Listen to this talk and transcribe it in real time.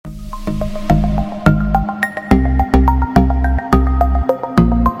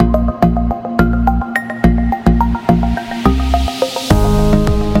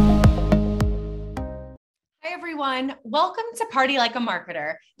Welcome to Party Like a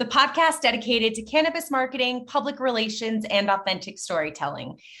Marketer, the podcast dedicated to cannabis marketing, public relations, and authentic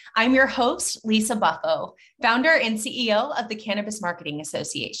storytelling. I'm your host, Lisa Buffo, founder and CEO of the Cannabis Marketing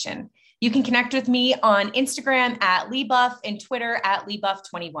Association. You can connect with me on Instagram at LeeBuff and Twitter at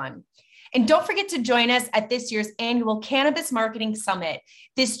LeeBuff21. And don't forget to join us at this year's annual Cannabis Marketing Summit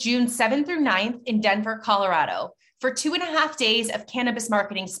this June 7th through 9th in Denver, Colorado, for 2.5 days of cannabis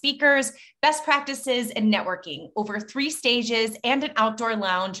marketing speakers, best practices, and networking over 3 stages and an outdoor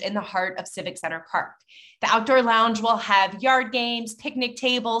lounge in the heart of Civic Center Park. The outdoor lounge will have yard games, picnic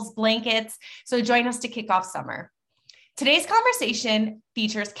tables, blankets, so join us to kick off summer. Today's conversation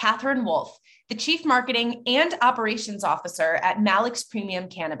features Catherine Wolf, the Chief Marketing and Operations Officer at Malix Premium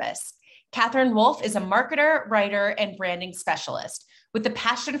Cannabis. Catherine Wolf is a marketer, writer, and branding specialist with a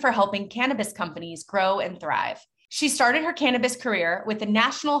passion for helping cannabis companies grow and thrive. She started her cannabis career with a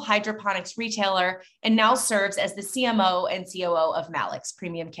national hydroponics retailer and now serves as the CMO and COO of Malix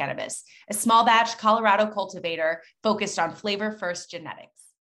Premium Cannabis, a small batch Colorado cultivator focused on flavor-first genetics.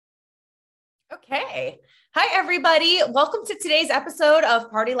 Okay. Hi, everybody. Welcome to today's episode of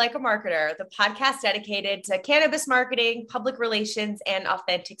Party Like a Marketer, the podcast dedicated to cannabis marketing, public relations, and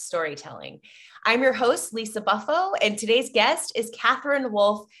authentic storytelling. I'm your host, Lisa Buffo, and today's guest is Catherine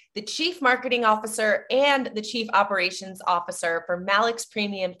Wolf, the Chief Marketing Officer and the Chief Operations Officer for Malix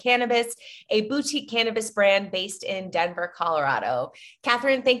Premium Cannabis, a boutique cannabis brand based in Denver, Colorado.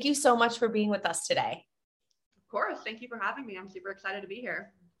 Catherine, thank you so much for being with us today. Of course. Thank you for having me. I'm super excited to be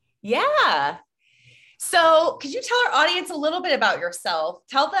here. Yeah. So could you tell our audience a little bit about yourself?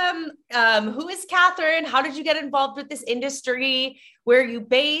 Tell them who is Catherine? How did you get involved with this industry? Where are you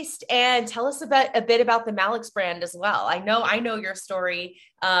based? And tell us a bit about the Malix brand as well. I know your story,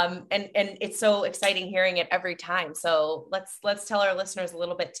 and it's so exciting hearing it every time. So let's tell our listeners a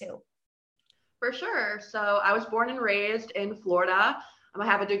little bit too. For sure. So I was born and raised in Florida. I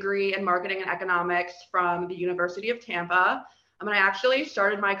have a degree in marketing and economics from the University of Tampa. And I actually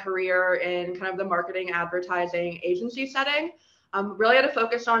started my career in kind of the marketing advertising agency setting. Really had a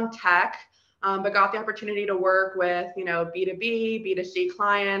focus on tech, but got the opportunity to work with, B2B, B2C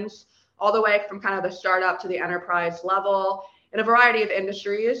clients, all the way from kind of the startup to the enterprise level in a variety of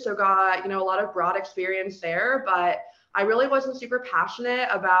industries. So got, a lot of broad experience there, but I really wasn't super passionate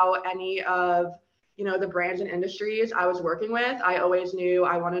about any of, the brands and industries I was working with. I always knew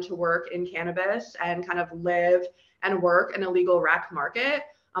I wanted to work in cannabis and kind of live and work in a legal rec market.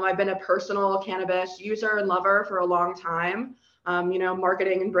 I've been a personal cannabis user and lover for a long time.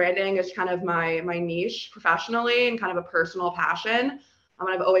 Marketing and branding is kind of my niche professionally and kind of a personal passion.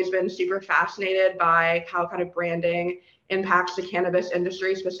 I've always been super fascinated by how kind of branding impacts the cannabis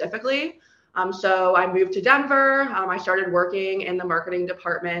industry specifically. So I moved to Denver. I started working in the marketing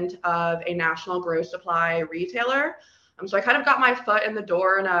department of a national grow supply retailer. So I kind of got my foot in the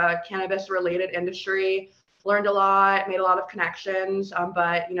door in a cannabis related industry, learned a lot, made a lot of connections,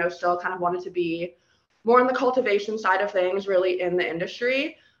 but, still kind of wanted to be more on the cultivation side of things, really in the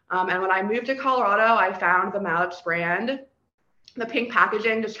industry. And when I moved to Colorado, I found the Malix brand. The pink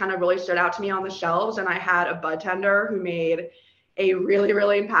packaging just kind of really stood out to me on the shelves. And I had a bud tender who made a really,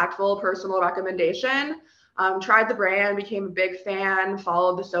 really impactful personal recommendation. Tried the brand, became a big fan,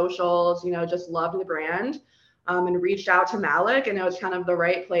 followed the socials, just loved the brand. And reached out to Malix, and it was kind of the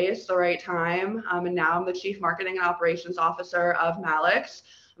right place, the right time. And now I'm the Chief Marketing and Operations Officer of Malix.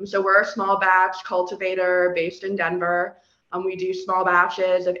 So we're a small batch cultivator based in Denver. We do small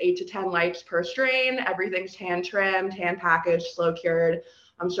batches of 8 to 10 lights per strain. Everything's hand trimmed, hand packaged, slow cured.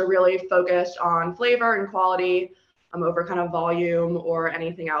 So really focused on flavor and quality over kind of volume or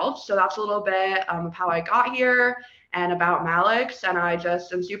anything else. So that's a little bit of how I got here and about Malix. And I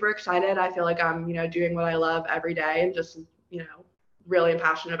just am super excited. I feel like I'm, doing what I love every day and just, really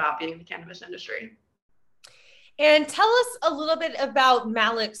passionate about being in the cannabis industry. And tell us a little bit about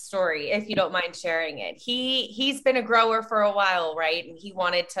Malix's story, if you don't mind sharing it. He's been a grower for a while, right? And he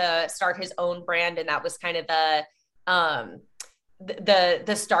wanted to start his own brand, and that was kind of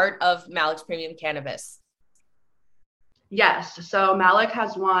the start of Malix Premium Cannabis. Yes. So Malix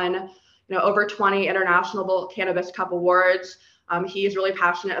has won, over 20 International Cannabis Cup awards. He's really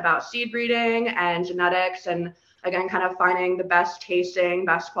passionate about seed breeding and genetics, and again, kind of finding the best tasting,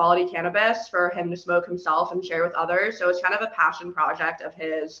 best quality cannabis for him to smoke himself and share with others. So it's kind of a passion project of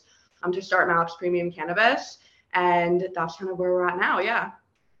his to start Malix Premium Cannabis. And that's kind of where we're at now. Yeah.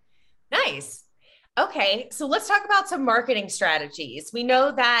 Nice. Okay. So let's talk about some marketing strategies. We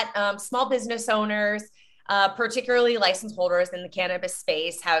know that small business owners, particularly license holders in the cannabis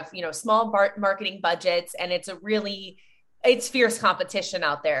space, have, small marketing budgets, and it's a really it's fierce competition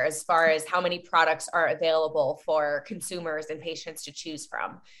out there as far as how many products are available for consumers and patients to choose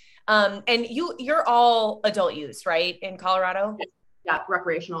from. And you're all adult use, right, in Colorado? Yeah,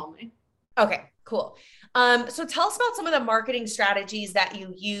 recreational only. Okay, cool. So tell us about some of the marketing strategies that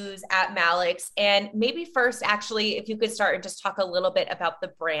you use at Malix. And maybe first, actually, if you could start and just talk a little bit about the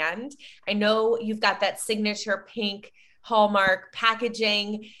brand. I know you've got that signature pink hallmark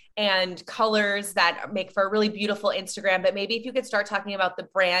packaging and colors that make for a really beautiful Instagram. But maybe if you could start talking about the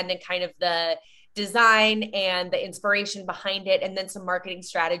brand and kind of the design and the inspiration behind it, and then some marketing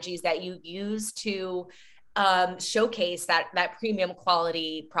strategies that you use to showcase that premium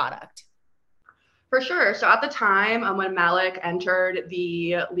quality product. For sure. So at the time when Malik entered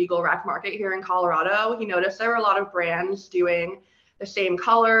the legal rec market here in Colorado, he noticed there were a lot of brands doing the same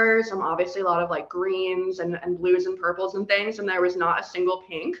colors, obviously a lot of like greens and blues and purples and things, and there was not a single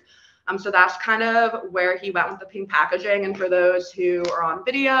pink. So that's kind of where he went with the pink packaging. And for those who are on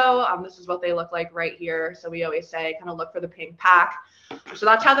video, this is what they look like right here. So we always say kind of look for the pink pack. So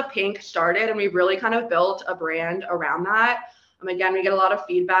that's how the pink started, and we really kind of built a brand around that. Again, we get a lot of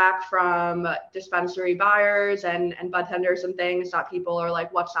feedback from dispensary buyers and budtenders and things that people are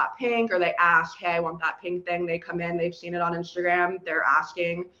like, what's that pink? Or they ask, hey, I want that pink thing. They come in, they've seen it on Instagram. They're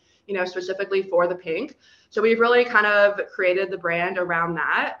asking, specifically for the pink. So we've really kind of created the brand around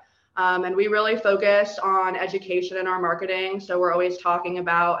that. And we really focus on education in our marketing. So we're always talking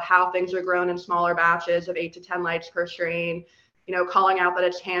about how things are grown in smaller batches of 8 to 10 lights per strain, calling out that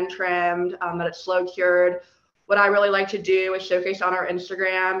it's hand trimmed, that it's slow cured. What I really like to do is showcase on our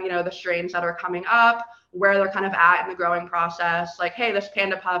Instagram, the strains that are coming up, where they're kind of at in the growing process. Like, hey, this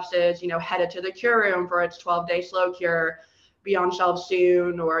Panda Puffs is, headed to the cure room for its 12-day slow cure, be on shelves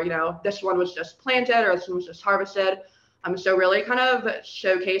soon, or, this one was just planted or this one was just harvested. So really kind of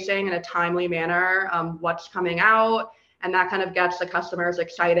showcasing in a timely manner what's coming out. And that kind of gets the customers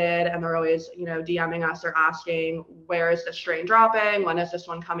excited, and they're always, DMing us or asking, where is the strain dropping? When is this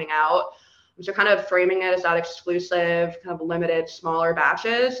one coming out? So kind of framing it as that exclusive, kind of limited, smaller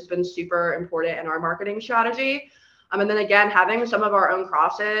batches has been super important in our marketing strategy. And then again, having some of our own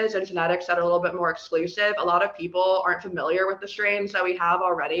crosses and genetics that are a little bit more exclusive. A lot of people aren't familiar with the strains that we have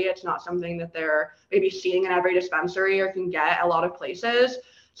already. It's not something that they're maybe seeing in every dispensary or can get a lot of places.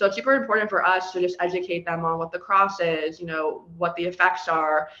 So it's super important for us to just educate them on what the cross is, what the effects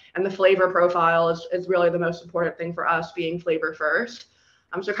are, and the flavor profile is really the most important thing for us, being flavor first.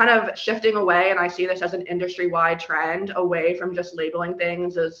 So kind of shifting away, and I see this as an industry-wide trend, away from just labeling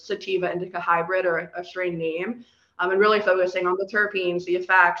things as sativa indica hybrid or a strain name, and really focusing on the terpenes, the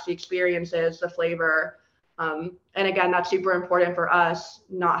effects, the experiences, the flavor. And again, that's super important for us,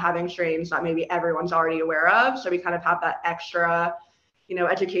 not having strains that maybe everyone's already aware of. So we kind of have that extra,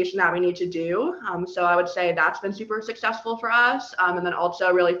 education that we need to do. So I would say that's been super successful for us. And then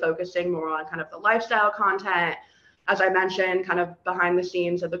also really focusing more on kind of the lifestyle content. As I mentioned, kind of behind the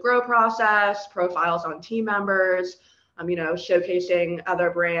scenes of the grow process, profiles on team members, showcasing other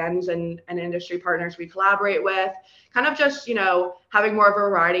brands and industry partners we collaborate with, kind of just, having more of a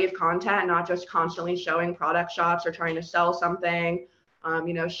variety of content, not just constantly showing product shots or trying to sell something,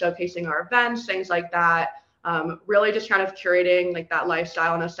 showcasing our events, things like that. Really just kind of curating like that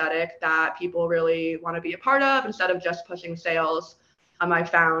lifestyle and aesthetic that people really want to be a part of instead of just pushing sales. I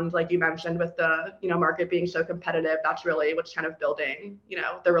found, like you mentioned, with the, market being so competitive, that's really what's kind of building,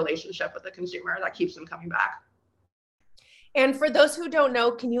 the relationship with the consumer that keeps them coming back. And for those who don't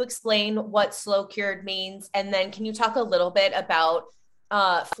know, can you explain what slow cured means? And then can you talk a little bit about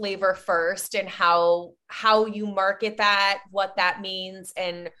flavor first and how you market that, what that means,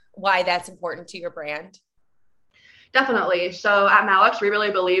 and why that's important to your brand? Definitely. So at Malix, we really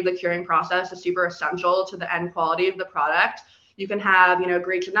believe the curing process is super essential to the end quality of the product. You can have,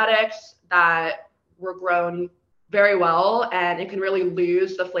 great genetics that were grown very well, and it can really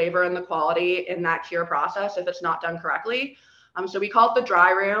lose the flavor and the quality in that cure process if it's not done correctly. So we call it the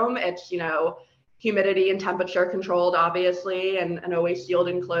dry room. It's, humidity and temperature controlled, obviously, and always sealed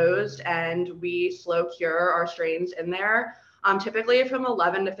and closed. And we slow cure our strains in there. Typically from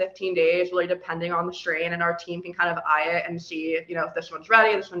 11 to 15 days, really depending on the strain, and our team can kind of eye it and see, if this one's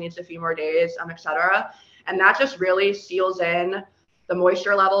ready, this one needs a few more days, et cetera. And that just really seals in the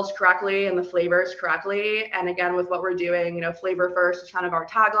moisture levels correctly and the flavors correctly. And again, with what we're doing, flavor first is kind of our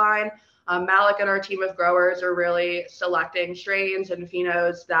tagline. Malik and our team of growers are really selecting strains and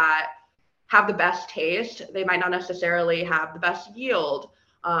phenos that have the best taste. They might not necessarily have the best yield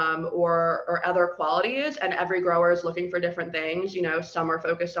or other qualities. And every grower is looking for different things. Some are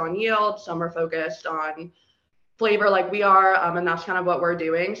focused on yield, some are focused on flavor like we are, and that's kind of what we're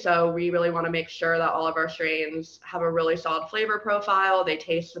doing. So we really want to make sure that all of our strains have a really solid flavor profile, they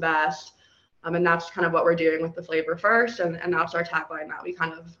taste the best, and that's kind of what we're doing with the flavor first, and that's our tagline that we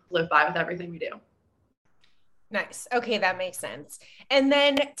kind of live by with everything we do. Nice. Okay, that makes sense. And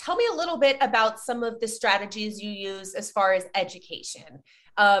then tell me a little bit about some of the strategies you use as far as education.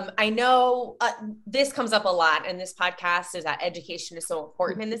 I know this comes up a lot in this podcast, is that education is so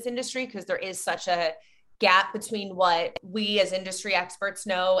important in this industry because there is such a gap between what we as industry experts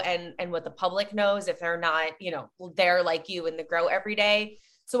know and what the public knows if they're not, there like you in the grow every day.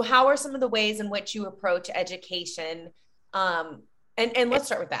 So how are some of the ways in which you approach education? And let's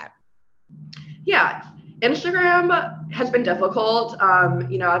start with that. Yeah. Instagram has been difficult.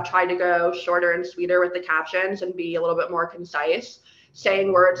 I've tried to go shorter and sweeter with the captions and be a little bit more concise.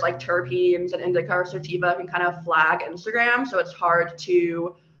 Saying words like terpenes and indica or sativa can kind of flag Instagram. So it's hard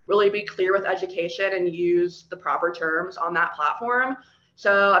to really be clear with education and use the proper terms on that platform.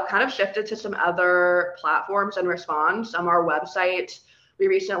 So I've kind of shifted to some other platforms in response. Our website, we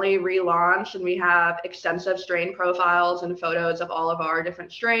recently relaunched, and we have extensive strain profiles and photos of all of our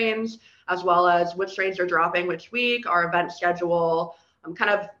different strains, as well as which strains are dropping which week, our event schedule, kind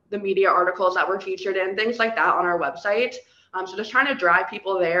of the media articles that we're featured in, things like that on our website. So just trying to drive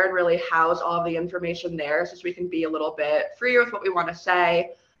people there and really house all of the information there so we can be a little bit freer with what we want to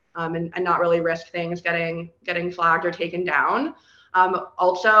say, and not really risk things getting flagged or taken down.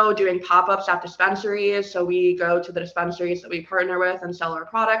 Also doing pop-ups at dispensaries. So we go to the dispensaries that we partner with and sell our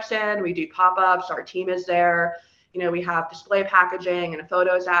products in. We do pop-ups. Our team is there. We have display packaging and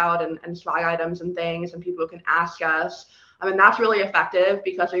photos out and swag items and things, and people can ask us. And that's really effective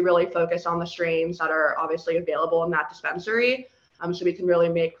because we really focus on the strains that are obviously available in that dispensary. So we can really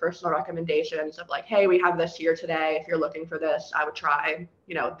make personal recommendations of like, hey, we have this here today. If you're looking for this, I would try,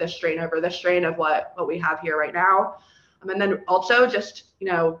 this strain over this strain of what we have here right now. And then also just,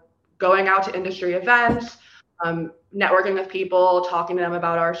 going out to industry events, networking with people, talking to them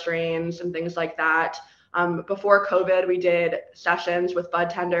about our strains and things like that. Before COVID, we did sessions with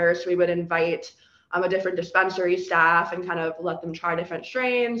bud tenders. So we would invite a different dispensary staff and kind of let them try different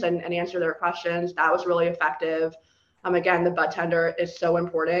strains and answer their questions. That was really effective. Again, the bud tender is so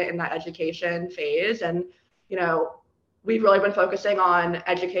important in that education phase. And, we've really been focusing on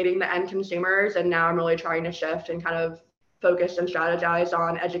educating the end consumers. And now I'm really trying to shift and kind of focus and strategize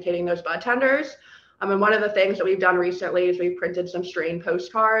on educating those bud tenders. And one of the things that we've done recently is we've printed some strain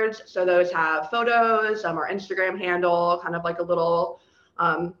postcards. So those have photos, our Instagram handle, kind of like a little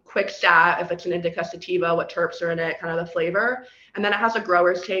quick stat, if it's an indica sativa, what terps are in it, kind of the flavor. And then it has a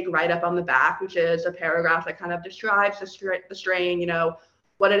grower's take right up on the back, which is a paragraph that kind of describes the strain,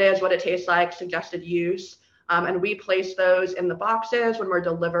 what it is, what it tastes like, suggested use. And we place those in the boxes when we're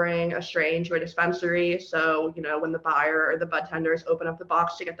delivering a strain to a dispensary. So, when the buyer or the bud tenders open up the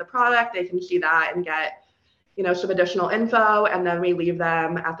box to get the product, they can see that and get, some additional info. And then we leave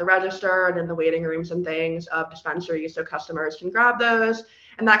them at the register and in the waiting rooms and things of dispensaries so customers can grab those.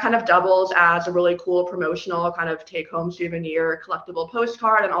 And that kind of doubles as a really cool promotional kind of take-home souvenir collectible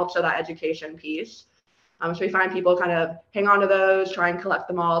postcard, and also that education piece. So we find people kind of hang on to those, try and collect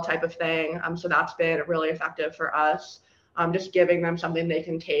them all type of thing. So that's been really effective for us. Just giving them something they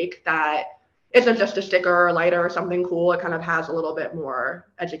can take that isn't just a sticker or a lighter or something cool. It kind of has a little bit more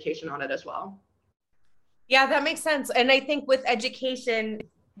education on it as well. Yeah, that makes sense. And I think with education,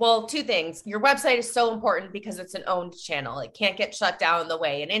 well, two things. Your website is so important because it's an owned channel. It can't get shut down the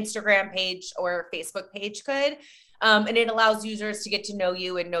way an Instagram page or Facebook page could. And it allows users to get to know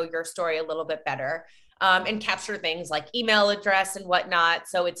you and know your story a little bit better. And capture things like email address and whatnot.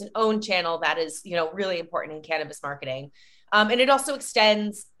 So it's an own channel that is, really important in cannabis marketing. And it also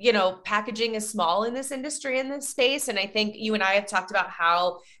extends, packaging is small in this industry, in this space. And I think you and I have talked about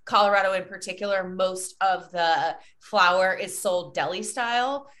how Colorado in particular, most of the flower is sold deli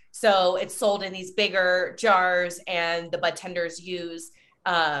style. So it's sold in these bigger jars, and the bud tenders use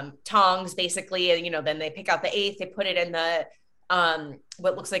tongs basically. And, then they pick out the eighth, they put it in the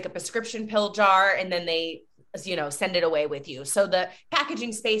what looks like a prescription pill jar, and then they, send it away with you. So the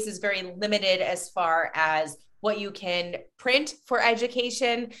packaging space is very limited as far as what you can print for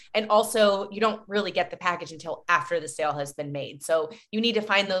education. And also you don't really get the package until after the sale has been made. So you need to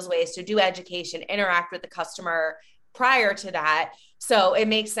find those ways to do education, interact with the customer prior to that. So it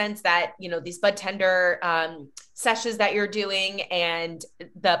makes sense that, these bud tender sessions that you're doing and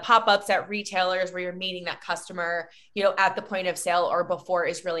the pop-ups at retailers where you're meeting that customer, at the point of sale or before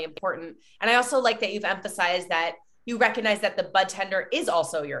is really important. And I also like that you've emphasized that you recognize that the bud tender is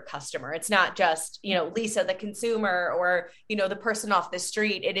also your customer. It's not just, Lisa, the consumer, or, the person off the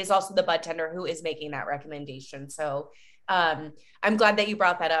street. It is also the bud tender who is making that recommendation. So I'm glad that you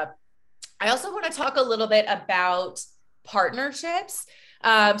brought that up. I also want to talk a little bit about partnerships.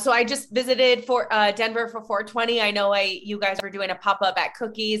 So I just visited for Denver for 420. I know you guys were doing a pop-up at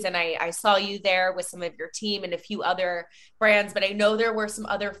Cookies, and I saw you there with some of your team and a few other brands, but I know there were some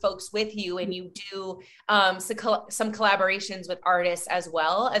other folks with you, and you do some collaborations with artists as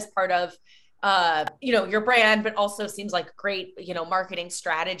well as part of your brand, but also seems like a great, marketing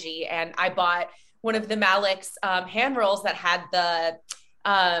strategy. And I bought one of the Malik's hand rolls that had the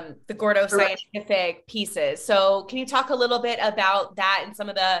Gordo Scientific pieces. So can you talk a little bit about that and some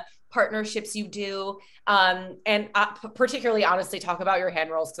of the partnerships you do? And particularly, honestly, talk about your hand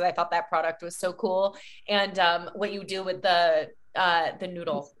rolls, because I thought that product was so cool, and what you do with the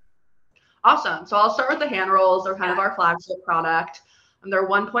noodle. Awesome. So I'll start with the hand rolls. They're kind of our flagship product. They're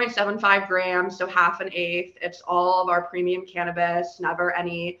 1.75 grams, so half an eighth. It's all of our premium cannabis, never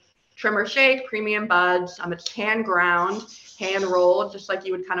any trim or shake, premium buds. It's hand ground, hand rolled, just like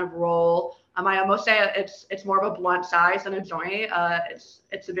you would kind of roll. I almost say it's more of a blunt size than a joint.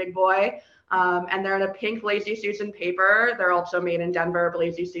 It's a big boy. And they're in a pink Lazy Susan paper. They're also made in Denver,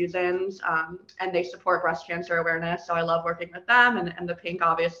 Lazy Susans, and they support breast cancer awareness. So I love working with them, and the pink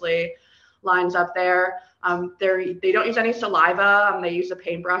obviously lines up there. They don't use any saliva. They use a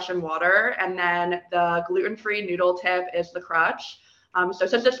paintbrush and water. And then the gluten-free noodle tip is the crutch. So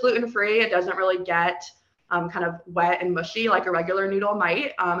since it's gluten-free, it doesn't really get kind of wet and mushy like a regular noodle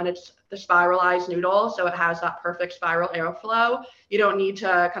might. And it's the spiralized noodle, so it has that perfect spiral airflow. You don't need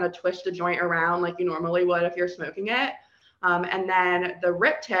to kind of twist the joint around like you normally would if you're smoking it. And then the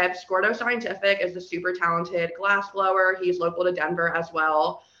rip tips, Gordo Scientific is a super talented glass blower. He's local to Denver as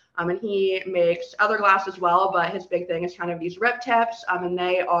well. And he makes other glass as well, but his big thing is kind of these rip tips. And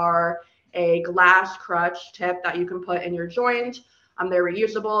they are a glass crutch tip that you can put in your joint. They're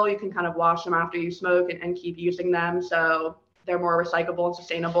reusable. You can kind of wash them after you smoke and keep using them. So they're more recyclable and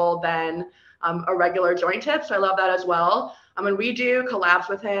sustainable than a regular joint tip. So I love that as well. And we do collabs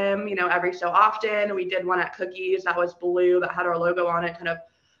with him, every so often. We did one at Cookies that was blue that had our logo on it, kind of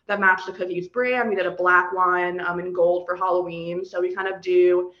that matched the Cookies brand. We did a black one in gold for Halloween. So we kind of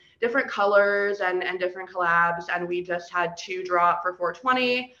do different colors and different collabs. And we just had 2 drop for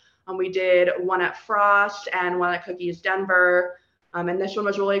 420. We did one at Frost and one at Cookies Denver. And this one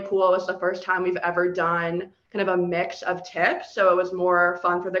was really cool. It was the first time we've ever done kind of a mix of tips. So it was more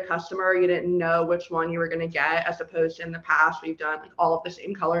fun for the customer. You didn't know which one you were going to get, as opposed to in the past, we've done like all of the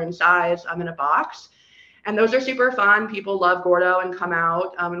same color and size in a box. And those are super fun. People love Gordo and come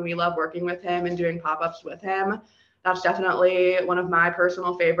out, and we love working with him and doing pop-ups with him. That's definitely one of my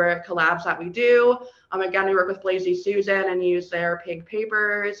personal favorite collabs that we do. Again, we work with Lazy Susan and use their pink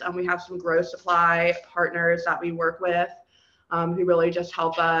papers. We have some Grow Supply partners that we work with, who really just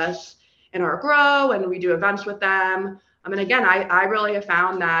help us in our grow, and we do events with them. And again, I really have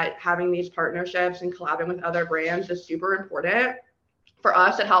found that having these partnerships and collabing with other brands is super important. For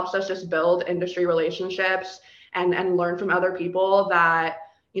us, it helps us just build industry relationships and learn from other people that,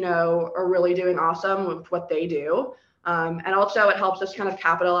 are really doing awesome with what they do. And also it helps us kind of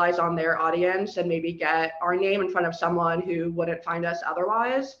capitalize on their audience and maybe get our name in front of someone who wouldn't find us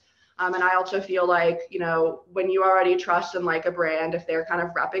otherwise. And I also feel like, when you already trust in like a brand, if they're kind of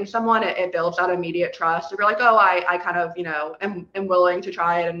repping someone, it builds that immediate trust. If you're like, oh, I kind of, am willing to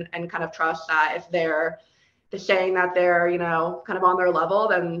try it and kind of trust that if they're saying that they're, kind of on their level,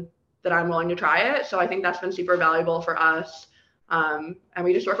 then that I'm willing to try it. So I think that's been super valuable for us. And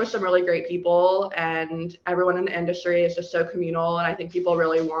we just work with some really great people, and everyone in the industry is just so communal. And I think people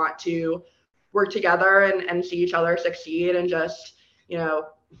really want to work together and see each other succeed and just,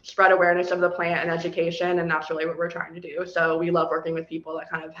 spread awareness of the plant and education. And that's really what we're trying to do. So we love working with people that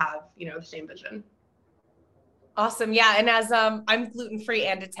kind of have, the same vision. Awesome. Yeah. And as I'm gluten-free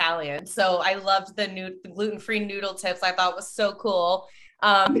and Italian, so I loved the gluten-free noodle tips. I thought was so cool.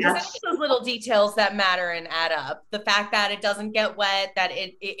 Because it's those little details that matter and add up. The fact that it doesn't get wet, that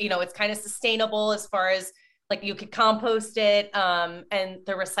it's kind of sustainable as far as like you could compost it, and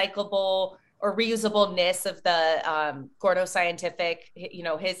the recyclable or reusableness of the Gordo Scientific,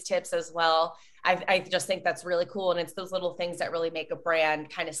 his tips as well. I just think that's really cool. And it's those little things that really make a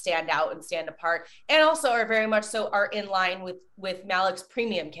brand kind of stand out and stand apart, and also are very much so are in line with Malik's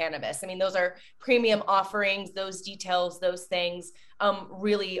premium cannabis. I mean, those are premium offerings. Those details, those things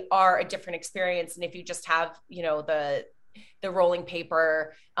really are a different experience. And if you just have, the rolling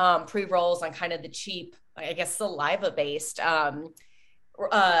paper pre-rolls on kind of the cheap, I guess, saliva based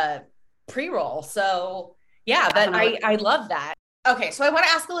pre-roll. So Yeah, I love that. Okay, so I want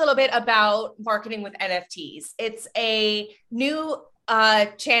to ask a little bit about marketing with NFTs. It's a new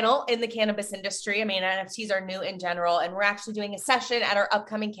channel in the cannabis industry. I mean, NFTs are new in general, and we're actually doing a session at our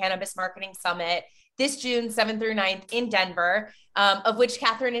upcoming Cannabis Marketing Summit this June 7th through 9th in Denver, of which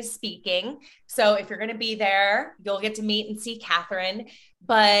Catherine is speaking. So if you're going to be there, you'll get to meet and see Catherine.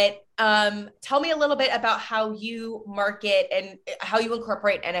 But tell me a little bit about how you market and how you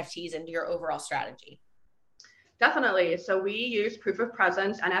incorporate NFTs into your overall strategy. Definitely. So we use proof of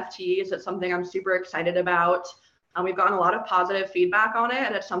presence NFTs. It's something I'm super excited about. We've gotten a lot of positive feedback on it,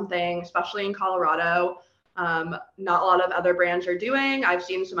 and it's something, especially in Colorado, not a lot of other brands are doing. I've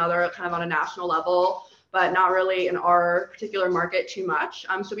seen some other kind of on a national level, but not really in our particular market too much.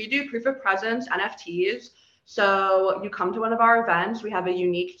 So we do proof of presence NFTs. So you come to one of our events, we have a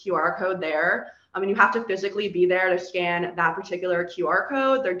unique QR code there. And you have to physically be there to scan that particular QR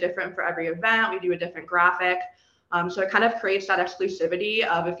code. They're different for every event. We do a different graphic. So it kind of creates that exclusivity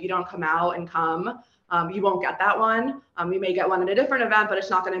of if you don't come out and come, you won't get that one. You may get one at a different event, but it's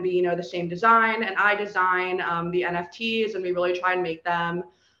not going to be, the same design. And I design the NFTs, and we really try and make them,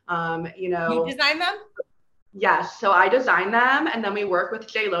 You design them? Yes. So I design them, and then we work with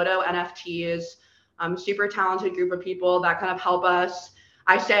J Loto NFTs, super talented group of people that kind of help us.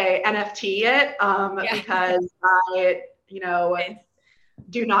 I say NFT it because I,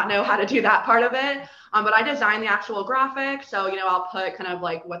 do not know how to do that part of it. But I design the actual graphic. So, I'll put kind of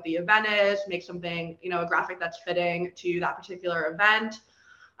like what the event is, make something, a graphic that's fitting to that particular event.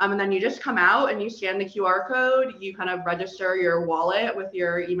 And then you just come out and you scan the QR code, you kind of register your wallet with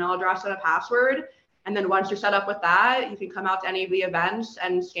your email address and a password. And then once you're set up with that, you can come out to any of the events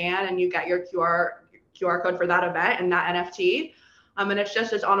and scan, and you get your QR code for that event and that NFT. And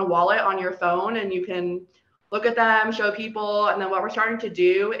it's on a wallet on your phone, and you can look at them, show people. And then what we're starting to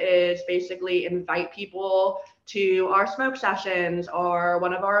do is basically invite people to our smoke sessions or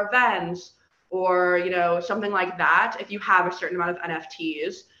one of our events or, something like that if you have a certain amount of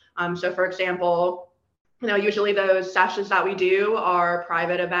NFTs. So for example, usually those sessions that we do are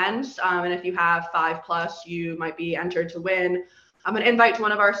private events. And if you have 5+, you might be entered to win an invite to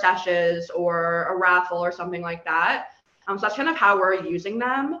one of our sessions or a raffle or something like that. So that's kind of how we're using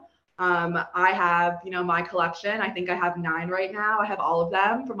them. I have, my collection. I think I have 9 right now. I have all of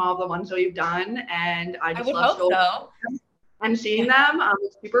them from all of the ones that we've done. And I just love so. And seeing them.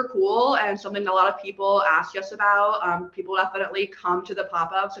 It's super cool and something that a lot of people ask us about. People definitely come to the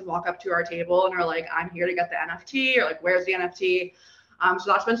pop-ups and walk up to our table and are like, I'm here to get the NFT, or like, where's the NFT? So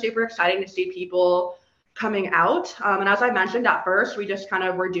that's been super exciting to see people coming out. And as I mentioned at first, we just kind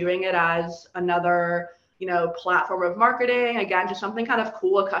of were doing it as another platform of marketing. Again, just something kind of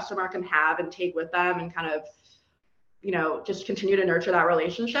cool a customer can have and take with them and kind of, just continue to nurture that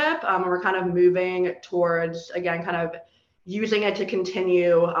relationship. And we're kind of moving towards, again, kind of using it to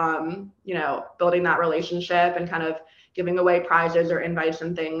continue, building that relationship and kind of giving away prizes or invites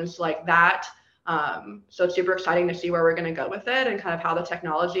and things like that. So it's super exciting to see where we're going to go with it and kind of how the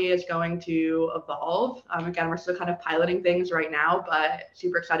technology is going to evolve. Again, we're still kind of piloting things right now, but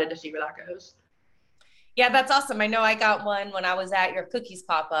super excited to see where that goes. Yeah, that's awesome. I know I got one when I was at your cookies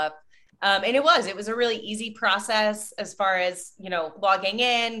pop-up. And it was a really easy process as far as, logging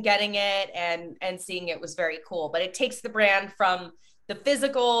in, getting it and seeing it was very cool. But it takes the brand from the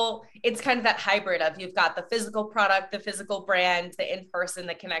physical, it's kind of that hybrid of you've got the physical product, the physical brand, the in-person,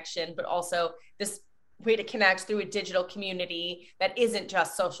 the connection, but also this way to connect through a digital community that isn't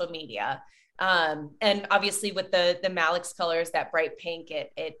just social media. And obviously with the Malix colors, that bright pink,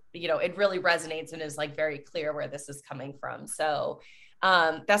 it really resonates and is like very clear where this is coming from. So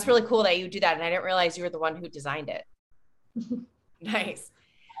that's really cool that you do that. And I didn't realize you were the one who designed it. Nice.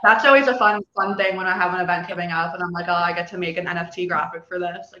 That's always a fun thing when I have an event coming up and I'm like, oh, I get to make an NFT graphic for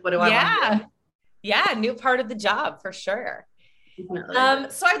this. Like, what do I want to do? Yeah. New part of the job for sure.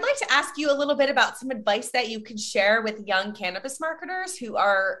 So I'd like to ask you a little bit about some advice that you could share with young cannabis marketers who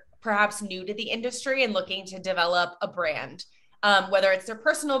are perhaps new to the industry and looking to develop a brand, whether it's their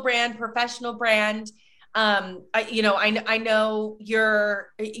personal brand, professional brand. I know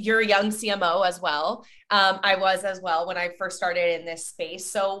you're a young CMO as well. I was as well when I first started in this space.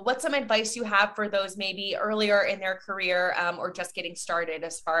 So what's some advice you have for those maybe earlier in their career or just getting started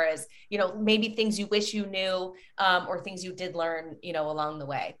as far as, maybe things you wish you knew or things you did learn, along the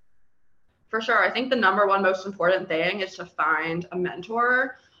way? For sure. I think the number one most important thing is to find a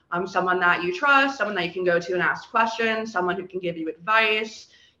mentor. Someone that you trust, someone that you can go to and ask questions, someone who can give you advice,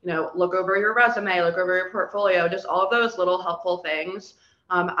 look over your resume, look over your portfolio, just all of those little helpful things.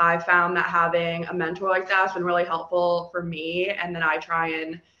 I found that having a mentor like that has been really helpful for me. And then I try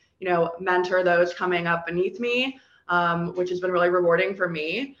and, mentor those coming up beneath me, which has been really rewarding for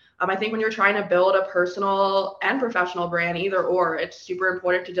me. I think when you're trying to build a personal and professional brand, either or, it's super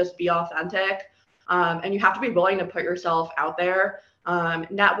important to just be authentic. And you have to be willing to put yourself out there,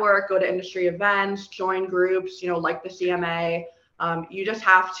 network, go to industry events, join groups, like the CMA. You just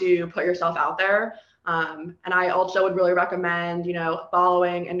have to put yourself out there. And I also would really recommend,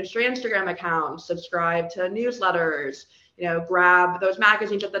 following industry Instagram accounts, subscribe to newsletters, grab those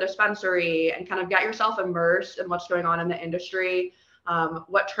magazines at the dispensary and kind of get yourself immersed in what's going on in the industry,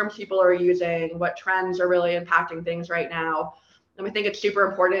 what terms people are using, what trends are really impacting things right now. And I think it's super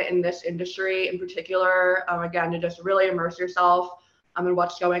important in this industry in particular, again, to just really immerse yourself in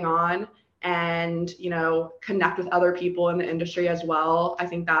what's going on and, connect with other people in the industry as well. I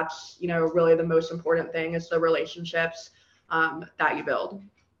think that's, really the most important thing is the relationships that you build.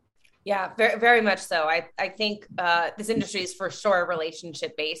 Yeah, very, very much so. I think this industry is for sure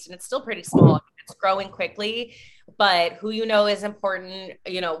relationship based, and it's still pretty small. It's growing quickly, but who is important,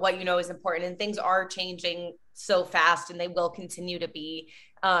 what is important, and things are changing so fast, and they will continue to be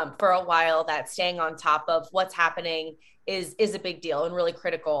for a while. That staying on top of what's happening is a big deal and really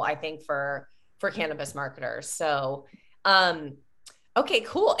critical, I think, for cannabis marketers. So, okay,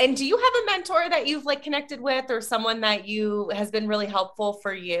 cool. And do you have a mentor that you've connected with, or someone that has been really helpful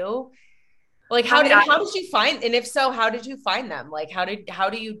for you? How did you find, and if so, how did you find them? How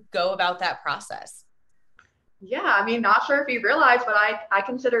do you go about that process? Yeah, not sure if you realize, but I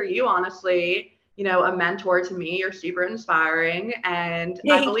consider you honestly, a mentor to me. You're super inspiring. And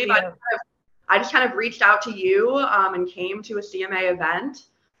I believe I just kind of reached out to you and came to a CMA event.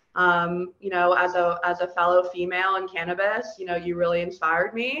 As a fellow female in cannabis, you really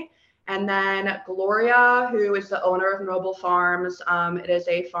inspired me. And then Gloria, who is the owner of Noble Farms, it is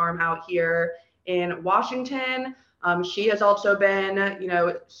a farm out here in Washington. She has also been,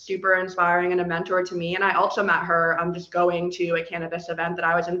 super inspiring and a mentor to me. And I also met her just going to a cannabis event that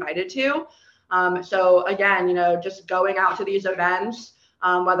I was invited to. So again, just going out to these events,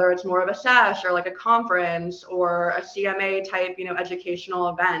 whether it's more of a sesh or a conference or a CMA type, educational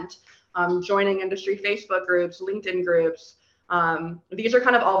event, joining industry Facebook groups, LinkedIn groups. These are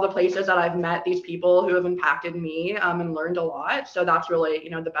kind of all the places that I've met these people who have impacted me and learned a lot. So that's really,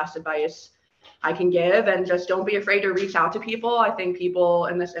 the best advice I can give. And just don't be afraid to reach out to people. I think people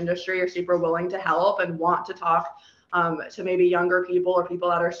in this industry are super willing to help and want to talk to maybe younger people or people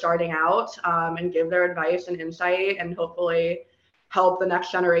that are starting out and give their advice and insight and hopefully help the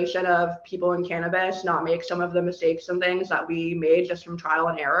next generation of people in cannabis not make some of the mistakes and things that we made just from trial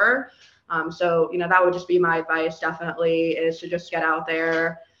and error. So, that would just be my advice, definitely, is to just get out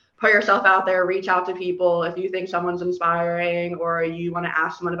there, put yourself out there, reach out to people. If you think someone's inspiring or you want to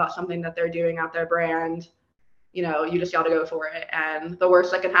ask someone about something that they're doing at their brand, you just got to go for it. And the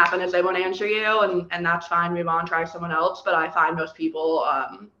worst that can happen is they won't answer you, and that's fine. Move on, try someone else. But I find most people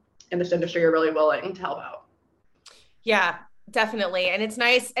in this industry are really willing to help out. Yeah, definitely. And it's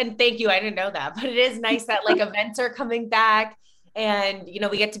nice. And thank you. I didn't know that, but it is nice that events are coming back and,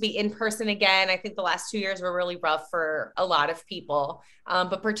 we get to be in person again. I think the last 2 years were really rough for a lot of people,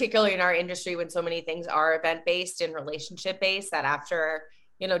 but particularly in our industry when so many things are event-based and relationship-based, that after,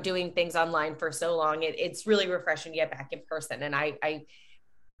 doing things online for so long, it's really refreshing to get back in person. And I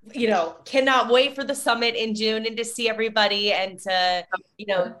cannot wait for the summit in June and to see everybody and to,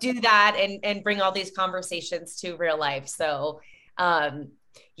 do that and bring all these conversations to real life. So,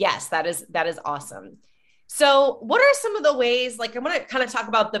 yes, that is awesome. So what are some of the ways, I want to kind of talk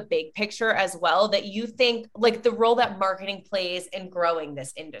about the big picture as well, that you think the role that marketing plays in growing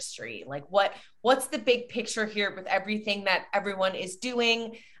this industry? What's the big picture here with everything that everyone is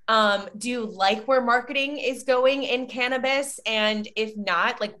doing? Do you like where marketing is going in cannabis? And if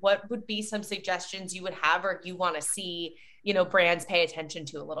not, what would be some suggestions you would have or you want to see, brands pay attention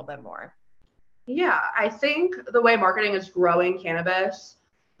to a little bit more? Yeah, I think the way marketing is growing cannabis,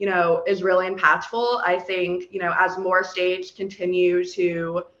 is really impactful. I think, as more states continue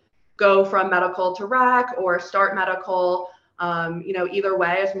to go from medical to rec or start medical, either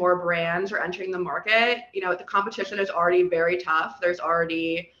way, as more brands are entering the market, the competition is already very tough. There's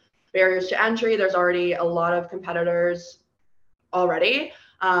already barriers to entry. There's already a lot of competitors already.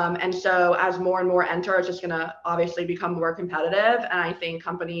 And so as more and more enter, it's just going to obviously become more competitive. And I think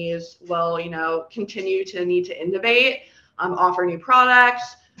companies will, continue to need to innovate, offer new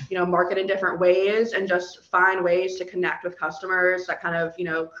products, market in different ways, and just find ways to connect with customers that kind of,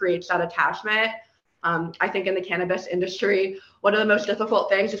 creates that attachment. I think in the cannabis industry, one of the most difficult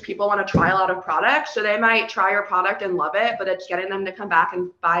things is people want to try a lot of products. So they might try your product and love it, but it's getting them to come back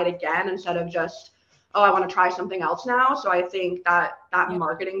and buy it again instead of just oh, I want to try something else now. So I think that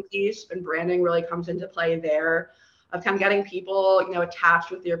marketing piece and branding really comes into play there, of kind of getting people,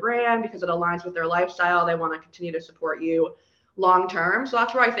 attached with your brand because it aligns with their lifestyle. They want to continue to support you long term. So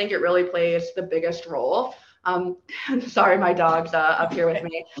that's where I think it really plays the biggest role. Sorry, my dog's up here with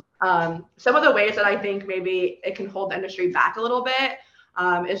me. Some of the ways that I think maybe it can hold the industry back a little bit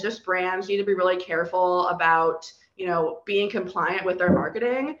is just brands need to be really careful about, being compliant with their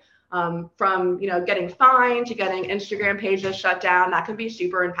marketing. From, getting fined to getting Instagram pages shut down, that can be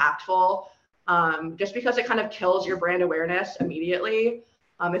super impactful. Just because it kind of kills your brand awareness immediately.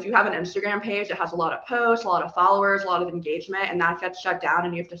 If you have an Instagram page that has a lot of posts, a lot of followers, a lot of engagement, and that gets shut down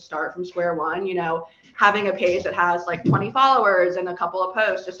and you have to start from square one, having a page that has like 20 followers and a couple of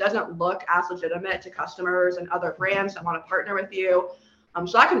posts just doesn't look as legitimate to customers and other brands that want to partner with you.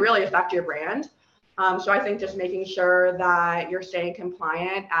 So that can really affect your brand. So I think just making sure that you're staying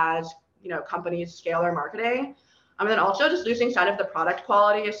compliant as, companies scale their marketing. And then also just losing sight of the product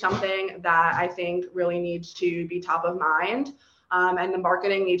quality is something that I think really needs to be top of mind. And the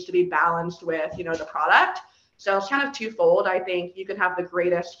marketing needs to be balanced with, the product. So it's kind of twofold. I think you can have the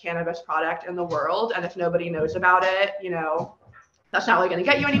greatest cannabis product in the world, and if nobody knows about it, that's not really going to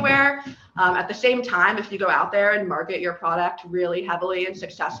get you anywhere. At the same time, if you go out there and market your product really heavily and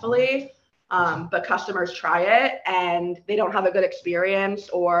successfully, but customers try it and they don't have a good experience,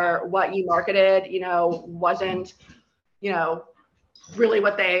 or what you marketed, wasn't, really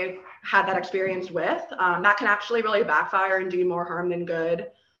what they had that experience with, that can actually really backfire and do more harm than good.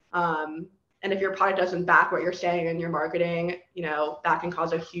 And if your product doesn't back what you're saying in your marketing, that can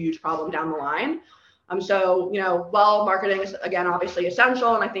cause a huge problem down the line. So, while marketing is, again, obviously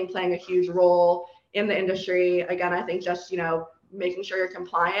essential, and I think playing a huge role in the industry, again, I think just, making sure you're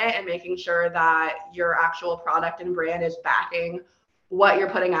compliant and making sure that your actual product and brand is backing what you're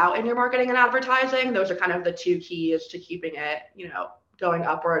putting out in your marketing and advertising. Those are kind of the two keys to keeping it, going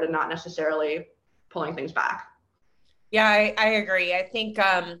upward and not necessarily pulling things back. Yeah, I agree. I think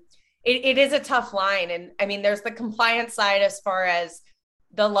it is a tough line. And I mean, there's the compliance side as far as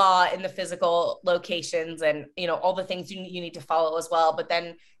the law in the physical locations and, all the things you need to follow as well. But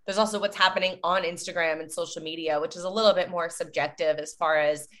then there's also what's happening on Instagram and social media, which is a little bit more subjective as far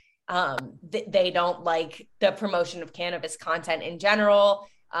as they don't like the promotion of cannabis content in general.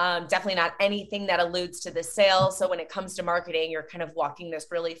 Definitely not anything that alludes to the sale. So when it comes to marketing, you're kind of walking this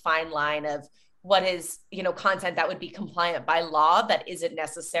really fine line of what is, content that would be compliant by law that isn't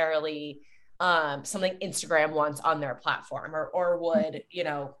necessarily something Instagram wants on their platform or would,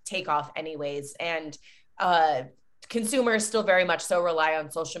 take off anyways. And consumers still very much so rely on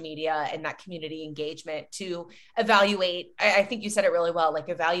social media and that community engagement to evaluate. I think you said it really well, like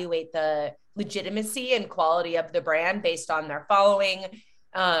evaluate the legitimacy and quality of the brand based on their following,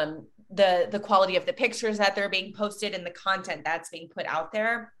 the quality of the pictures that they're being posted and the content that's being put out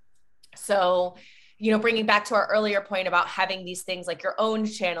there. So, bringing back to our earlier point about having these things like your own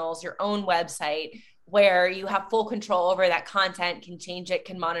channels, your own website, where you have full control over that content, can change it,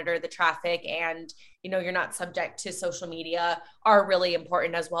 can monitor the traffic, and, you're not subject to social media, are really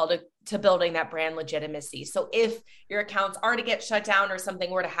important as well to building that brand legitimacy. So if your accounts are to get shut down or something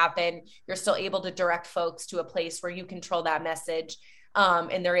were to happen, you're still able to direct folks to a place where you control that message,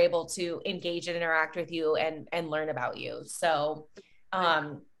 and they're able to engage and interact with you and learn about you. So,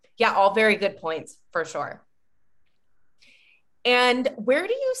 yeah, all very good points for sure. And where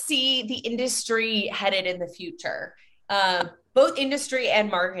do you see the industry headed in the future? Both industry and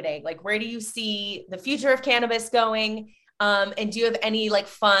marketing, like where do you see the future of cannabis going? And do you have any like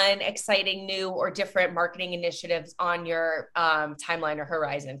fun, exciting, new or different marketing initiatives on your timeline or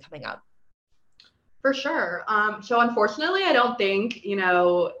horizon coming up? For sure. So unfortunately, I don't think,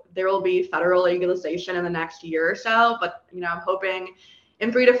 there will be federal legalization in the next year or so, but, I'm hoping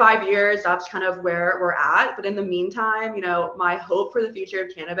in 3 to 5 years, that's kind of where we're at. But in the meantime, my hope for the future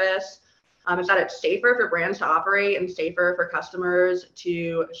of cannabis is that it's safer for brands to operate and safer for customers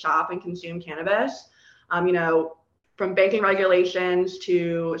to shop and consume cannabis. From banking regulations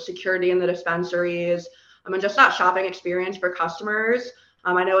to security in the dispensaries, and just that shopping experience for customers.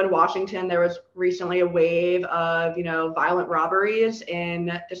 I know in Washington, there was recently a wave of, violent robberies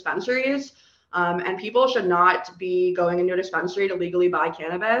in dispensaries. And people should not be going into a dispensary to legally buy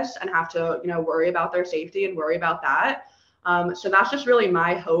cannabis and have to, worry about their safety and worry about that. So that's just really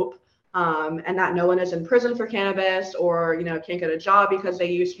my hope. And that no one is in prison for cannabis or, can't get a job because they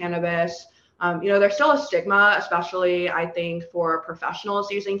use cannabis. There's still a stigma, especially I think for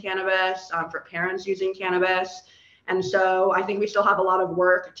professionals using cannabis, for parents using cannabis. And so I think we still have a lot of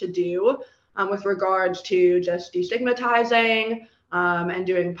work to do with regards to just destigmatizing and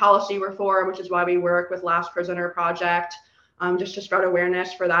doing policy reform, which is why we work with Last Prisoner Project, just to spread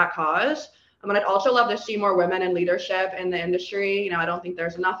awareness for that cause. And I'd also love to see more women in leadership in the industry. I don't think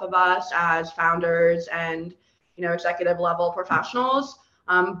there's enough of us as founders and, executive level professionals,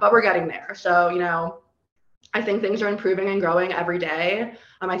 but we're getting there. So, I think things are improving and growing every day.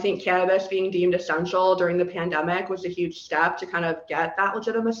 I think cannabis being deemed essential during the pandemic was a huge step to kind of get that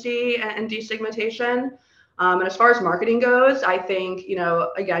legitimacy and destigmatization. And as far as marketing goes, I think,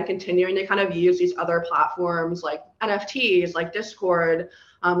 again, continuing to kind of use these other platforms like NFTs, like Discord,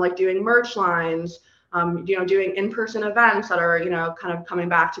 like doing merch lines, doing in-person events that are, kind of coming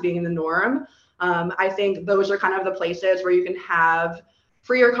back to being the norm. I think those are kind of the places where you can have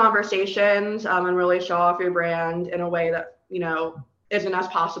freer conversations and really show off your brand in a way that, isn't as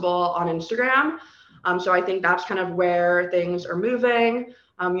possible on Instagram. So I think that's kind of where things are moving.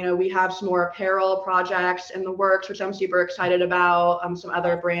 We have some more apparel projects in the works, which I'm super excited about, some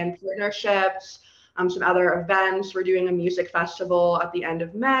other brand partnerships, some other events. We're doing a music festival at the end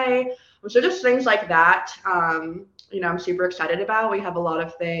of May. So just things like that, I'm super excited about. We have a lot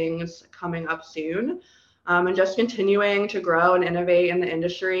of things coming up soon. And just continuing to grow and innovate in the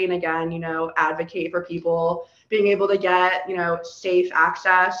industry. And again, advocate for people being able to get, safe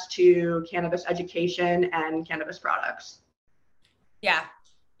access to cannabis education and cannabis products. Yeah.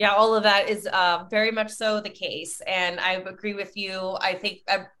 Yeah, all of that is very much so the case. And I agree with you. I think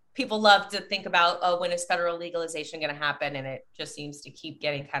people love to think about when is federal legalization going to happen? And it just seems to keep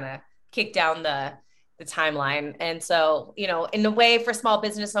getting kind of kicked down the timeline. And so, in a way for small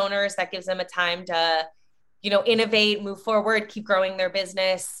business owners, that gives them a time to, innovate, move forward, keep growing their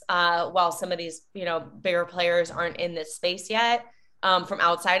business while some of these, bigger players aren't in this space yet from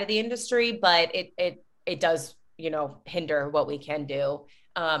outside of the industry. But it does, hinder what we can do.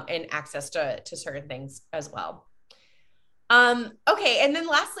 And access to certain things as well. Okay. And then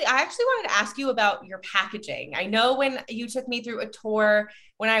lastly, I actually wanted to ask you about your packaging. I know when you took me through a tour,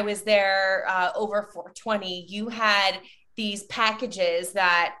 when I was there over 420, you had these packages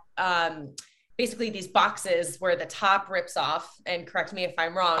that basically these boxes where the top rips off, and correct me if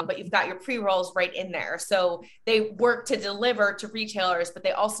I'm wrong, but you've got your pre-rolls right in there. So they work to deliver to retailers, but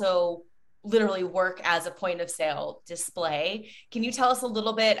they also literally work as a point of sale display. Can you tell us a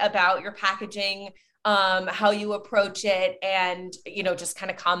little bit about your packaging, how you approach it, and just kind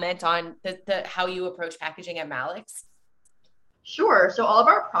of comment on the how you approach packaging at Malix? Sure. So all of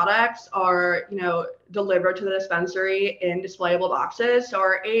our products are, delivered to the dispensary in displayable boxes. So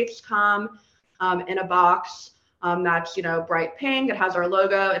our apes come in a box that's, bright pink. It has our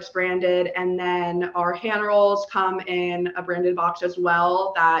logo, it's branded. And then our hand rolls come in a branded box as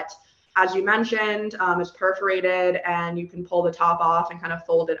well that, as you mentioned, is perforated, and you can pull the top off and kind of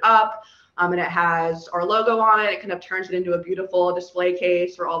fold it up. And it has our logo on it. It kind of turns it into a beautiful display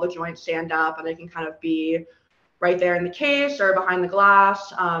case where all the joints stand up and they can kind of be right there in the case or behind the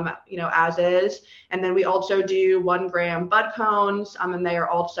glass, as is. And then we also do 1 gram bud cones, and they are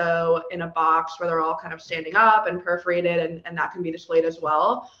also in a box where they're all kind of standing up and perforated, and that can be displayed as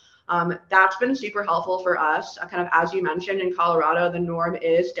well. That's been super helpful for us. Kind of, as you mentioned, in Colorado, the norm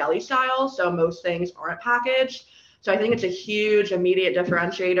is deli style, so most things aren't packaged. So I think it's a huge immediate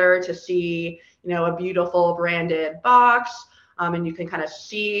differentiator to see, a beautiful branded box. And you can kind of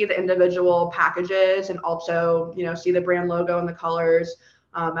see the individual packages and also, see the brand logo and the colors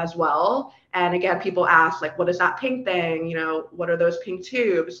as well. And again, people ask, like, what is that pink thing? What are those pink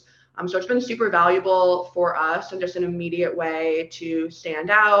tubes? So it's been super valuable for us and just an immediate way to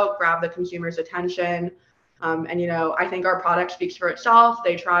stand out, grab the consumer's attention. And, I think our product speaks for itself.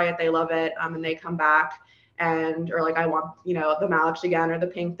 They try it, they love it, and they come back and are like, I want, the Malix again or the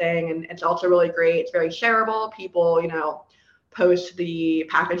pink thing. And it's also really great. It's very shareable. People, post the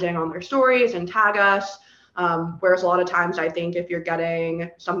packaging on their stories and tag us. Whereas a lot of times I think if you're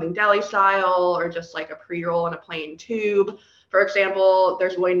getting something deli style or just like a pre-roll in a plain tube, for example,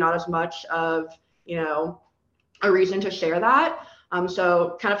 there's really not as much of, a reason to share that.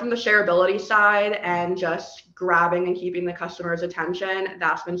 So kind of from the shareability side and just grabbing and keeping the customer's attention,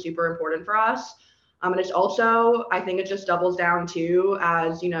 that's been super important for us. And it's also, I think it just doubles down too,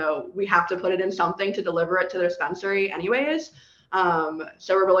 as, we have to put it in something to deliver it to the dispensary anyways.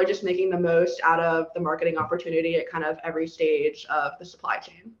 So we're really just making the most out of the marketing opportunity at kind of every stage of the supply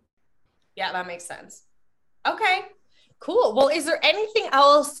chain. Yeah, that makes sense. Okay, cool. Well, is there anything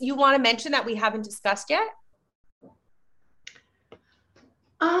else you want to mention that we haven't discussed yet?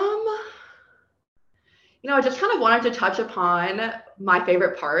 I just kind of wanted to touch upon my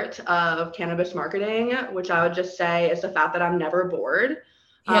favorite part of cannabis marketing, which I would just say is the fact that I'm never bored.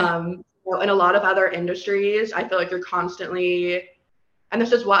 Yeah. In a lot of other industries, I feel like you're constantly, And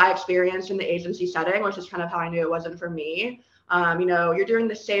this is what I experienced in the agency setting, which is kind of how I knew it wasn't for me. You're doing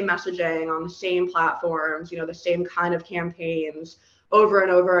the same messaging on the same platforms, the same kind of campaigns over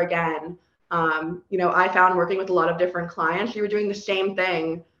and over again. I found working with a lot of different clients, you were doing the same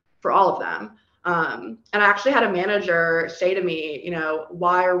thing for all of them. And I actually had a manager say to me,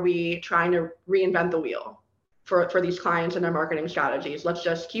 why are we trying to reinvent the wheel for these clients and their marketing strategies? Let's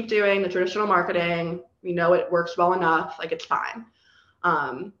just keep doing the traditional marketing. We know it works well enough, like it's fine.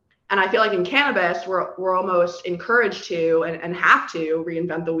 And I feel like in cannabis, we're almost encouraged to and have to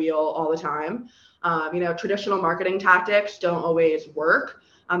reinvent the wheel all the time. Traditional marketing tactics don't always work.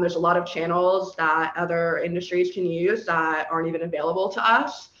 There's a lot of channels that other industries can use that aren't even available to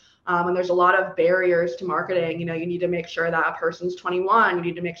us. And there's a lot of barriers to marketing. You need to make sure that a person's 21. You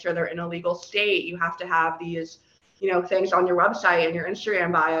need to make sure they're in a legal state. You have to have these, things on your website and your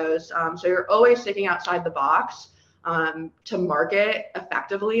Instagram bios. So you're always thinking outside the box to market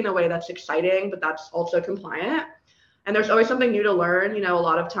effectively in a way that's exciting, but that's also compliant. And there's always something new to learn. A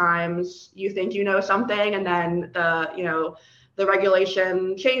lot of times you think you know something, and then the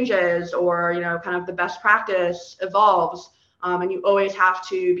regulation changes, or kind of the best practice evolves. And you always have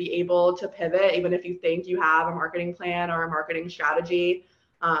to be able to pivot, even if you think you have a marketing plan or a marketing strategy.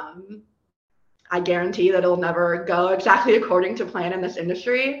 I guarantee that it'll never go exactly according to plan in this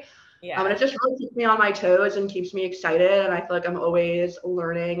industry. Yeah. And it just really keeps me on my toes and keeps me excited. And I feel like I'm always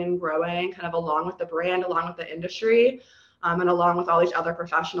learning and growing kind of along with the brand, along with the industry, and along with all these other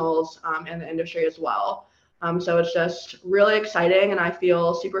professionals in the industry as well. So it's just really exciting. And I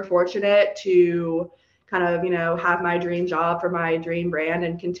feel super fortunate to kind of, have my dream job for my dream brand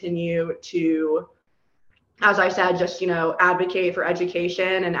and continue to, as I said, just, advocate for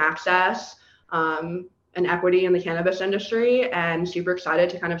education and access and equity in the cannabis industry, and super excited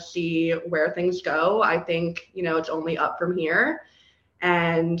to kind of see where things go. I think, it's only up from here.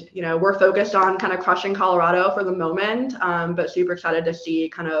 And, we're focused on kind of crushing Colorado for the moment, but super excited to see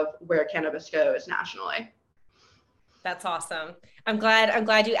kind of where cannabis goes nationally. That's awesome. I'm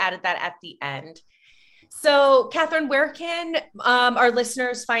glad you added that at the end. So, Catherine, where can our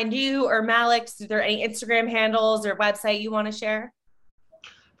listeners find you or Malix? Is there any Instagram handles or website you want to share?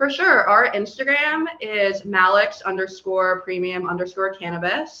 For sure. Our Instagram is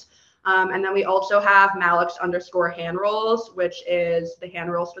Malix_premium_cannabis. And then we also have Malix_handrolls, which is the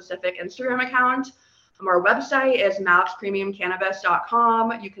handroll specific Instagram account. Our website is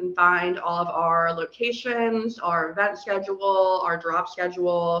malixpremiumcannabis.com. You can find all of our locations, our event schedule, our drop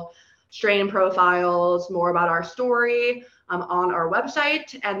schedule, strain profiles, more about our story on our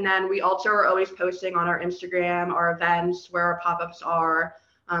website. And then we also are always posting on our Instagram, our events, where our pop-ups are,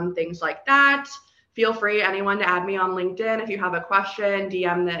 things like that. Feel free, anyone, to add me on LinkedIn if you have a question,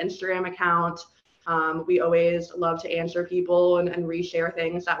 DM the Instagram account. We always love to answer people and reshare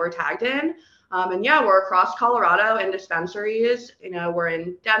things that we're tagged in. And yeah, we're across Colorado in dispensaries. We're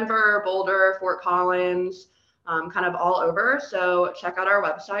in Denver, Boulder, Fort Collins, kind of all over. So check out our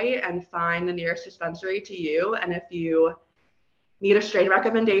website and find the nearest dispensary to you. And if you need a strain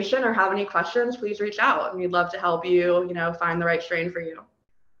recommendation or have any questions, please reach out. And we'd love to help you, find the right strain for you.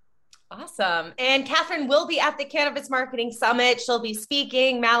 Awesome. And Catherine will be at the Cannabis Marketing Summit. She'll be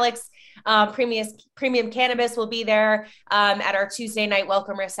speaking. Malix Premium Cannabis will be there at our Tuesday night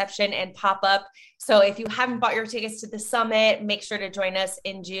welcome reception and pop-up. So if you haven't bought your tickets to the summit, make sure to join us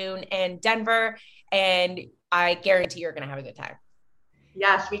in June in Denver. And I guarantee you're going to have a good time.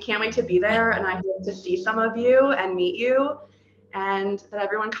 Yes, we can't wait to be there. And I hope to see some of you and meet you, and that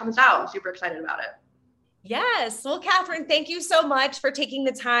everyone comes out. I'm super excited about it. Yes. Well, Catherine, thank you so much for taking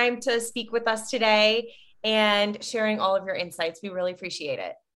the time to speak with us today and sharing all of your insights. We really appreciate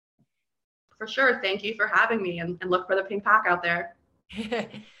it. For sure. Thank you for having me, and look for the pink pack out there.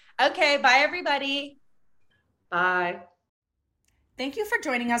 Okay. Bye, everybody. Bye. Thank you for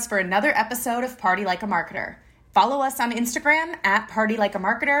joining us for another episode of Party Like a Marketer. Follow us on Instagram at Party Like a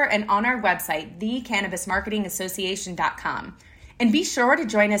Marketer and on our website, thecannabismarketingassociation.com. And be sure to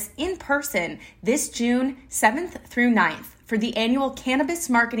join us in person this June 7th through 9th for the annual Cannabis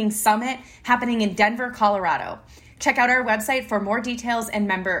Marketing Summit happening in Denver, Colorado. Check out our website for more details and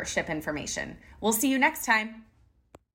membership information. We'll see you next time.